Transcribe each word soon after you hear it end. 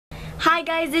Hi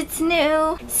guys, it's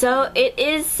new. So it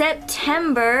is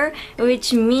September,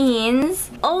 which means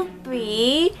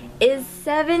Opie is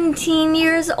 17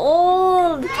 years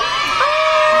old. Ah!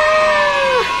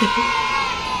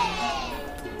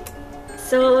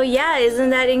 So yeah, isn't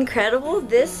that incredible?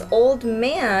 This old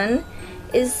man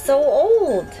is so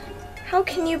old. How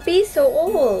can you be so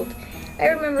old? I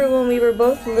remember when we were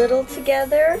both little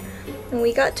together and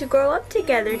we got to grow up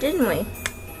together, didn't we?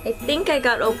 I think I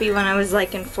got Opie when I was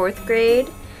like in 4th grade.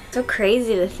 So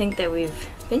crazy to think that we've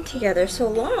been together so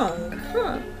long,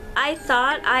 huh? I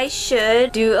thought I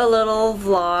should do a little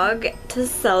vlog to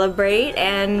celebrate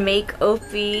and make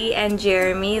Opie and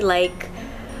Jeremy like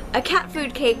a cat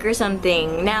food cake or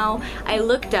something. Now, I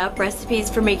looked up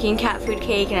recipes for making cat food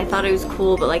cake and I thought it was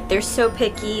cool, but like they're so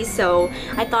picky, so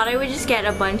I thought I would just get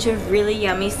a bunch of really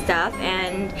yummy stuff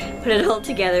and put it all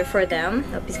together for them.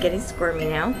 Opie's getting squirmy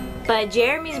now. But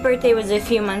Jeremy's birthday was a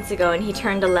few months ago and he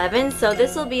turned 11, so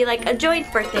this will be like a joint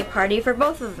birthday party for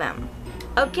both of them.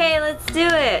 Okay, let's do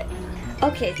it!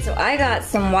 Okay, so I got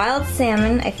some wild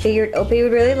salmon. I figured Opie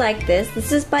would really like this.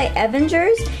 This is by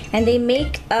Evangers, and they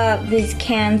make these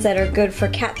cans that are good for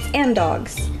cats and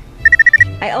dogs.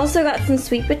 I also got some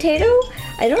sweet potato.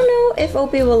 I don't know if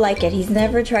Opie will like it. He's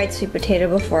never tried sweet potato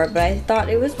before, but I thought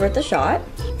it was worth a shot.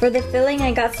 For the filling,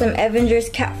 I got some Evangers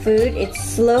cat food. It's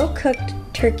slow-cooked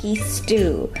turkey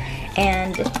stew,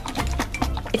 and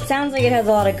it sounds like it has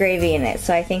a lot of gravy in it,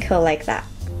 so I think he'll like that.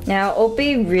 Now,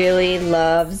 Opie really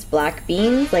loves black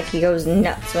beans. Like, he goes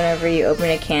nuts whenever you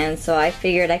open a can, so I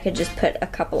figured I could just put a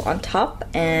couple on top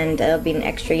and it'll be an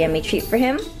extra yummy treat for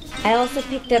him. I also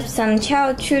picked up some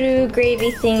chow churu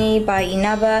gravy thingy by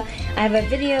Inaba. I have a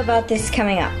video about this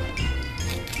coming up.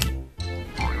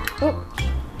 Oh.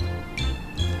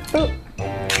 Oh.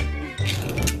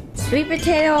 Sweet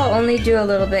potato I'll only do a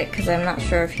little bit because I'm not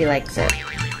sure if he likes it.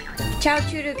 Chow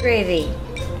churu gravy.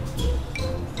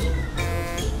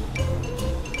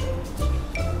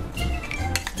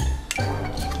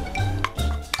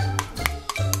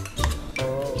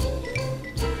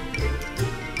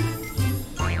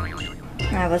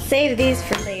 I will save these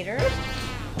for later.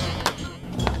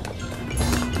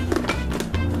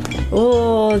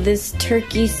 Oh, this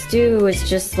turkey stew is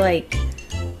just like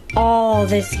all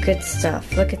this good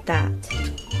stuff. Look at that.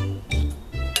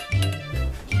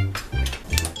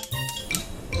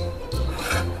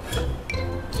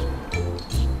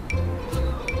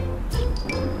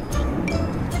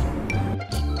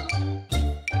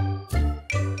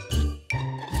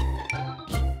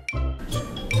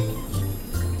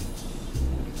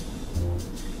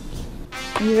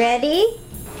 You ready?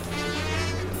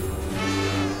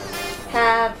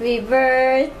 Happy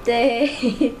birthday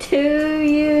to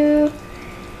you.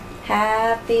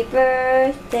 Happy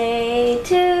birthday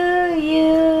to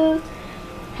you.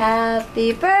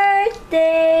 Happy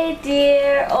birthday,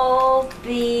 dear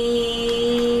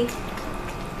Opie.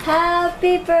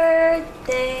 Happy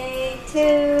birthday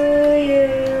to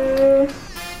you.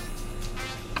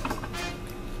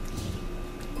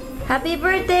 Happy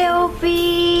birthday,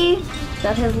 Opie.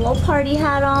 Got his little party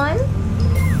hat on.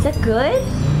 Is that good?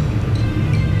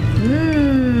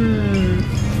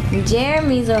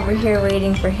 Jeremy's over here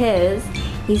waiting for his.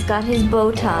 He's got his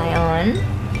bow tie on.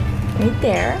 Right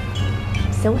there.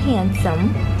 So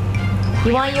handsome.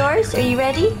 You want yours? Are you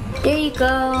ready? There you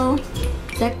go.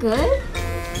 Is that good?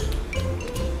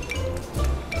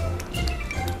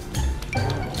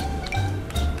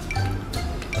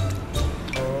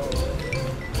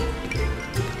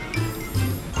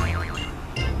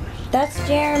 That's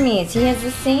Jeremy's. He has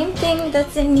the same thing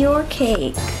that's in your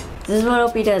cake. This is what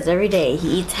Opie does every day.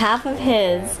 He eats half of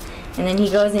his, and then he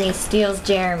goes and he steals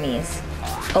Jeremy's.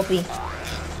 Opie,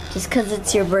 just because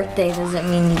it's your birthday doesn't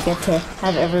mean you get to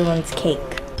have everyone's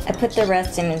cake. I put the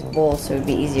rest in his bowl so it would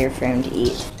be easier for him to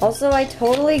eat. Also, I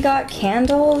totally got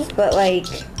candles, but like,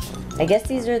 I guess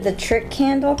these are the trick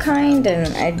candle kind, and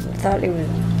I thought it would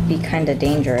be kind of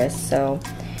dangerous, so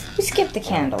we skipped the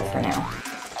candle for now.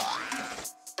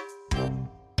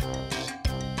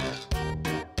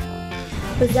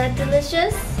 Was that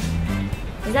delicious?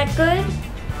 Is that good?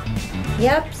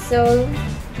 Yep, so,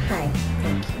 hi,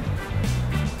 thank you.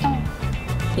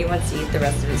 He wants to eat the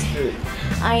rest of his food.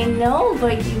 I know,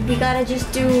 but we gotta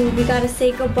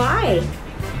say goodbye.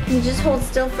 Can you just hold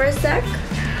still for a sec?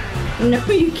 No,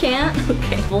 you can't?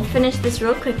 Okay, we'll finish this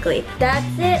real quickly. That's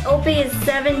it, Opie is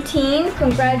 17.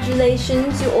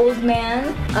 Congratulations, you old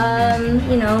man.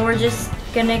 You know, we're just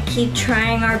gonna keep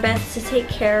trying our best to take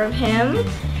care of him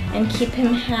and keep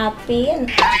him happy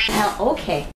and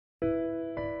okay.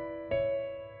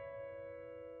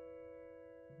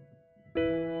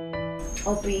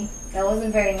 Opie, that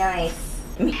wasn't very nice.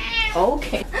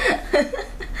 Okay.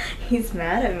 He's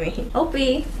mad at me.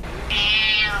 Opie.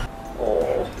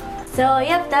 Oh. So,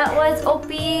 yep, that was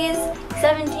Opie's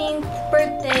 17th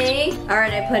birthday.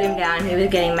 Alright, I put him down. He was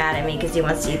getting mad at me because he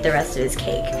wants to eat the rest of his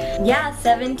cake. Yeah,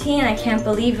 17, I can't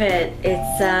believe it.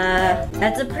 It's,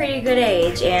 that's a pretty good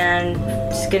age, and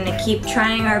just gonna keep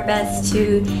trying our best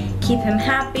to keep him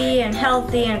happy and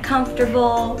healthy and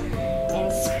comfortable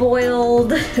and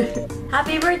spoiled.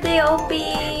 Happy birthday,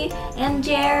 Opie and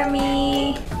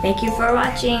Jeremy. Thank you for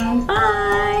watching.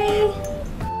 Bye.